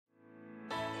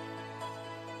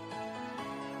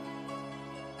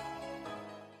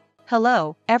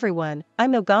Hello, everyone,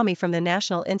 I'm Nogami from the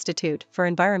National Institute for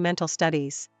Environmental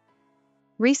Studies.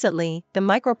 Recently, the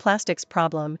microplastics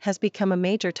problem has become a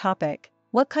major topic.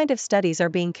 What kind of studies are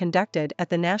being conducted at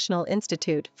the National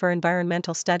Institute for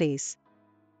Environmental Studies?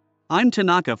 I'm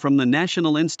Tanaka from the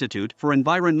National Institute for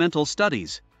Environmental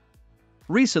Studies.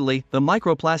 Recently, the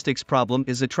microplastics problem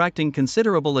is attracting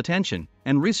considerable attention,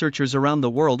 and researchers around the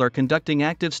world are conducting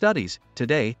active studies.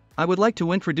 Today, I would like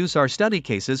to introduce our study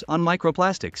cases on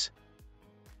microplastics.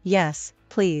 Yes,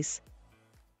 please.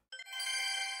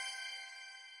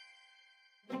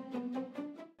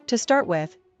 To start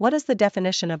with, what is the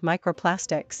definition of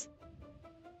microplastics?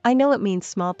 I know it means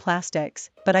small plastics,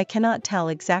 but I cannot tell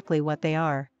exactly what they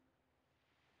are.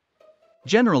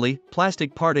 Generally,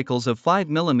 plastic particles of 5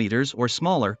 mm or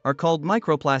smaller are called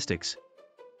microplastics.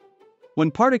 When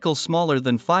particles smaller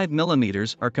than 5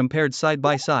 mm are compared side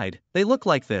by side, they look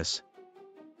like this.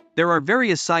 There are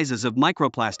various sizes of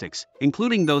microplastics,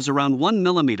 including those around 1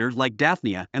 mm like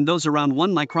Daphnia and those around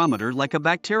 1 micrometer like a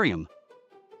bacterium.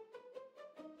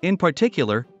 In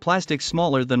particular, plastics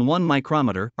smaller than 1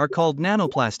 micrometer are called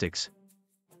nanoplastics.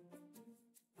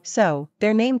 So,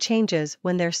 their name changes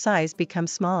when their size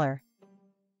becomes smaller.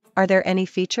 Are there any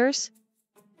features?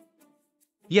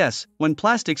 Yes, when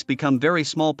plastics become very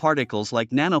small particles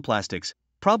like nanoplastics,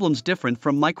 problems different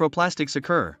from microplastics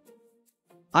occur.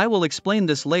 I will explain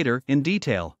this later in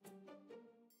detail.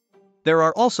 There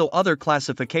are also other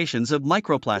classifications of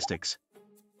microplastics.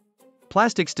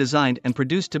 Plastics designed and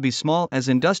produced to be small as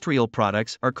industrial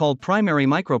products are called primary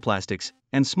microplastics,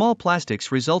 and small plastics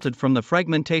resulted from the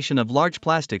fragmentation of large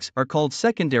plastics are called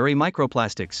secondary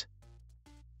microplastics.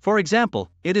 For example,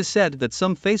 it is said that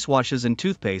some face washes and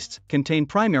toothpastes contain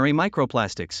primary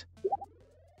microplastics.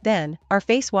 Then, are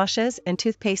face washes and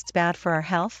toothpastes bad for our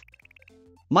health?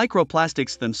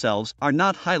 Microplastics themselves are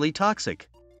not highly toxic.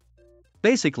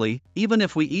 Basically, even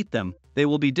if we eat them, they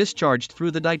will be discharged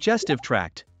through the digestive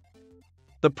tract.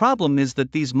 The problem is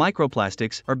that these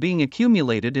microplastics are being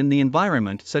accumulated in the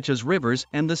environment such as rivers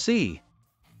and the sea.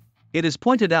 It is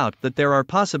pointed out that there are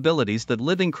possibilities that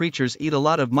living creatures eat a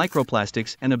lot of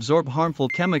microplastics and absorb harmful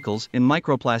chemicals in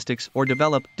microplastics or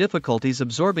develop difficulties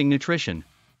absorbing nutrition.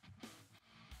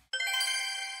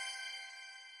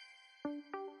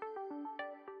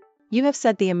 You have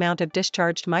said the amount of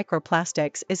discharged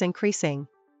microplastics is increasing.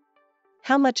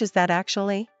 How much is that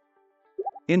actually?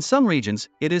 In some regions,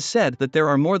 it is said that there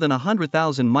are more than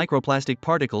 100,000 microplastic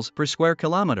particles per square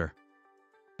kilometer.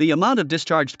 The amount of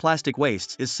discharged plastic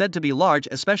wastes is said to be large,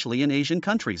 especially in Asian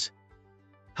countries.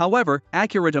 However,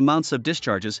 accurate amounts of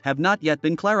discharges have not yet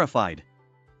been clarified.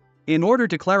 In order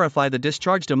to clarify the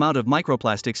discharged amount of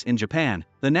microplastics in Japan,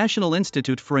 the National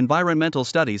Institute for Environmental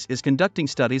Studies is conducting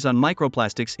studies on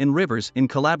microplastics in rivers in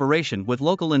collaboration with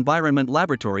local environment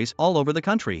laboratories all over the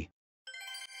country.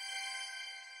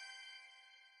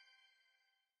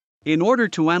 In order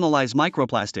to analyze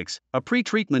microplastics, a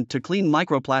pre-treatment to clean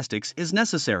microplastics is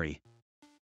necessary.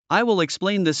 I will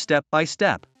explain this step by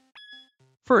step.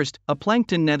 First, a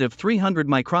plankton net of 300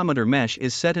 micrometer mesh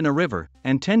is set in a river,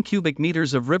 and 10 cubic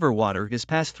meters of river water is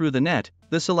passed through the net.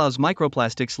 This allows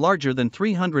microplastics larger than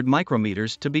 300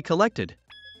 micrometers to be collected.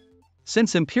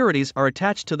 Since impurities are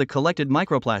attached to the collected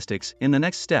microplastics, in the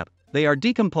next step, they are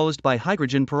decomposed by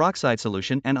hydrogen peroxide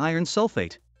solution and iron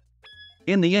sulfate.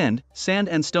 In the end, sand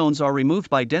and stones are removed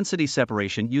by density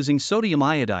separation using sodium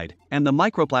iodide, and the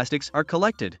microplastics are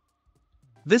collected.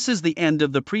 This is the end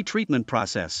of the pre-treatment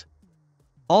process.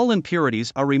 All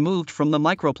impurities are removed from the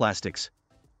microplastics.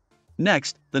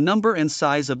 Next, the number and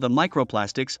size of the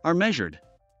microplastics are measured.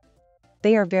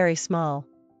 They are very small.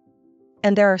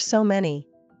 And there are so many.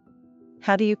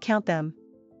 How do you count them?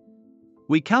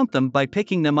 We count them by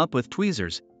picking them up with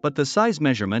tweezers, but the size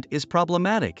measurement is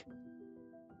problematic.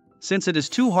 Since it is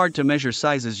too hard to measure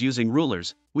sizes using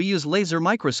rulers, we use laser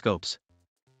microscopes.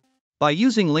 By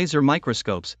using laser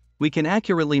microscopes, we can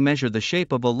accurately measure the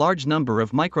shape of a large number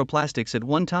of microplastics at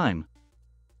one time.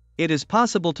 It is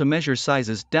possible to measure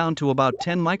sizes down to about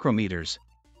 10 micrometers.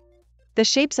 The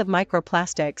shapes of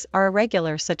microplastics are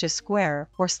irregular, such as square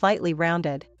or slightly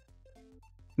rounded.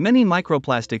 Many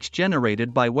microplastics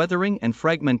generated by weathering and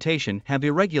fragmentation have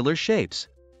irregular shapes.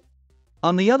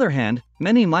 On the other hand,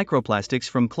 many microplastics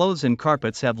from clothes and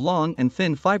carpets have long and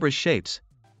thin fibrous shapes.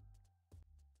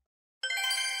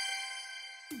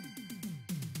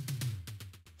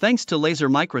 Thanks to laser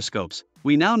microscopes,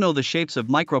 we now know the shapes of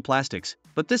microplastics,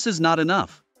 but this is not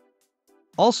enough.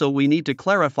 Also, we need to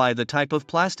clarify the type of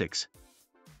plastics.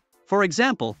 For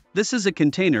example, this is a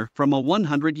container from a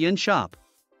 100 yen shop.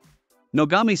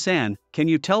 Nogami-san, can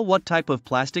you tell what type of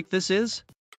plastic this is?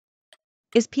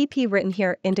 Is PP written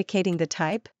here indicating the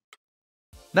type?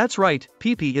 That's right,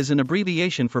 PP is an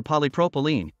abbreviation for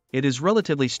polypropylene. It is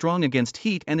relatively strong against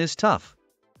heat and is tough.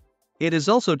 It is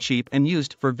also cheap and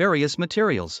used for various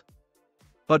materials.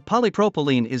 But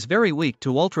polypropylene is very weak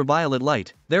to ultraviolet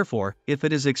light, therefore, if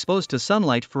it is exposed to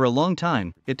sunlight for a long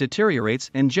time, it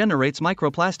deteriorates and generates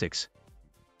microplastics.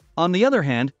 On the other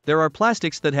hand, there are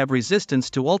plastics that have resistance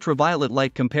to ultraviolet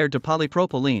light compared to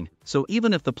polypropylene, so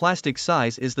even if the plastic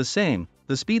size is the same,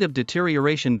 the speed of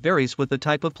deterioration varies with the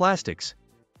type of plastics.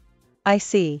 I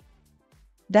see.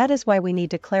 That is why we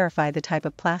need to clarify the type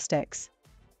of plastics.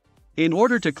 In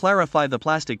order to clarify the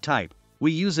plastic type,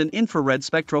 we use an infrared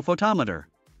spectrophotometer.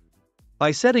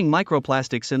 By setting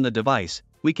microplastics in the device,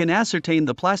 we can ascertain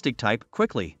the plastic type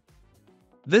quickly.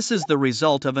 This is the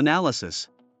result of analysis.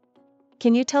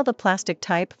 Can you tell the plastic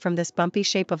type from this bumpy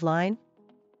shape of line?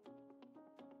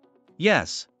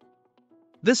 Yes.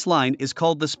 This line is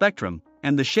called the spectrum,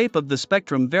 and the shape of the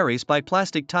spectrum varies by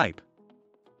plastic type.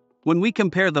 When we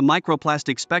compare the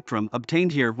microplastic spectrum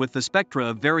obtained here with the spectra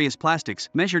of various plastics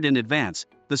measured in advance,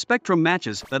 the spectrum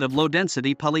matches that of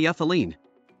low-density polyethylene.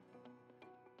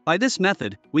 By this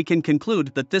method, we can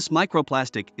conclude that this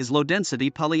microplastic is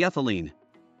low-density polyethylene.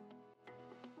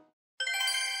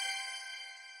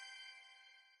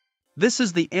 This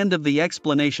is the end of the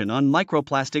explanation on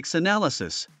microplastics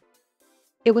analysis.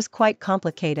 It was quite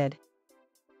complicated.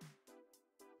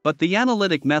 But the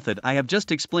analytic method I have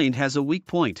just explained has a weak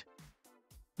point.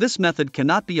 This method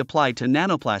cannot be applied to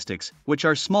nanoplastics, which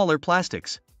are smaller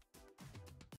plastics.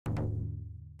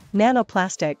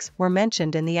 Nanoplastics were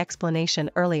mentioned in the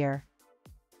explanation earlier.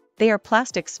 They are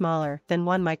plastics smaller than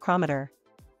 1 micrometer.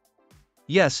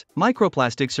 Yes,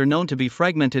 microplastics are known to be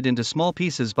fragmented into small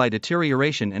pieces by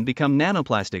deterioration and become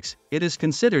nanoplastics. It is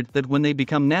considered that when they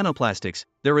become nanoplastics,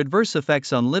 their adverse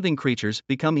effects on living creatures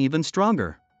become even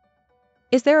stronger.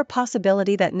 Is there a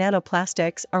possibility that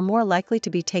nanoplastics are more likely to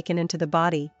be taken into the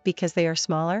body because they are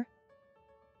smaller?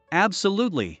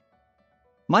 Absolutely.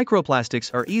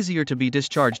 Microplastics are easier to be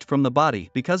discharged from the body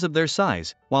because of their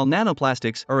size, while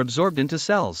nanoplastics are absorbed into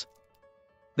cells.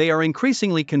 They are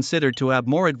increasingly considered to have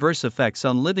more adverse effects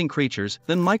on living creatures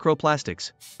than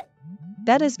microplastics.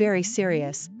 That is very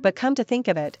serious, but come to think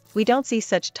of it, we don't see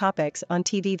such topics on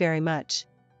TV very much.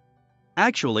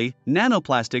 Actually,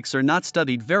 nanoplastics are not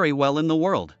studied very well in the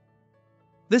world.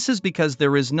 This is because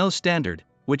there is no standard,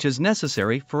 which is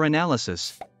necessary for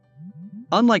analysis.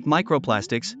 Unlike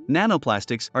microplastics,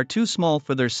 nanoplastics are too small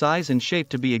for their size and shape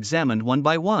to be examined one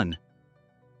by one.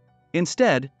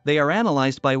 Instead, they are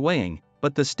analyzed by weighing,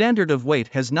 but the standard of weight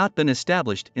has not been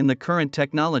established in the current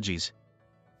technologies.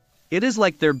 It is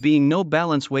like there being no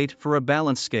balance weight for a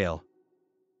balance scale.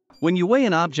 When you weigh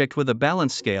an object with a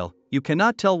balance scale, you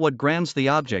cannot tell what grams the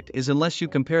object is unless you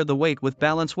compare the weight with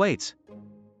balance weights.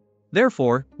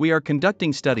 Therefore, we are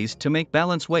conducting studies to make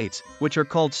balance weights, which are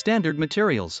called standard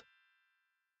materials.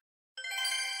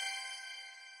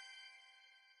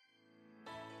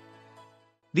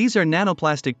 These are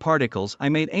nanoplastic particles I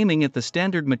made aiming at the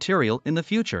standard material in the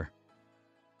future.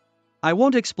 I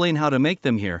won't explain how to make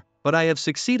them here, but I have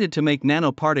succeeded to make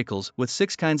nanoparticles with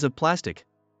 6 kinds of plastic.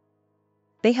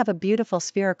 They have a beautiful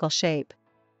spherical shape.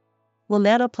 Will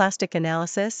nanoplastic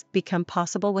analysis become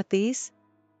possible with these?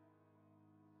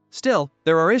 Still,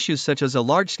 there are issues such as a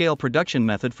large-scale production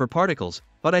method for particles,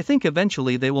 but I think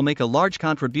eventually they will make a large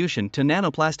contribution to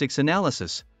nanoplastics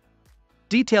analysis.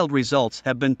 Detailed results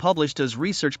have been published as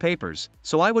research papers,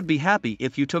 so I would be happy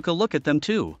if you took a look at them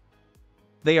too.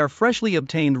 They are freshly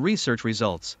obtained research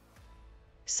results.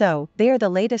 So, they are the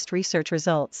latest research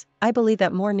results. I believe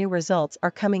that more new results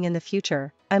are coming in the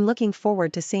future. I'm looking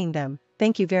forward to seeing them.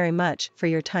 Thank you very much for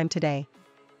your time today.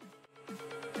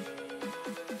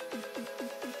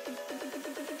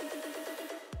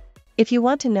 If you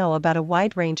want to know about a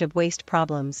wide range of waste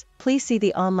problems, please see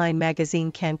the online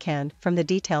magazine Can from the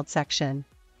detailed section.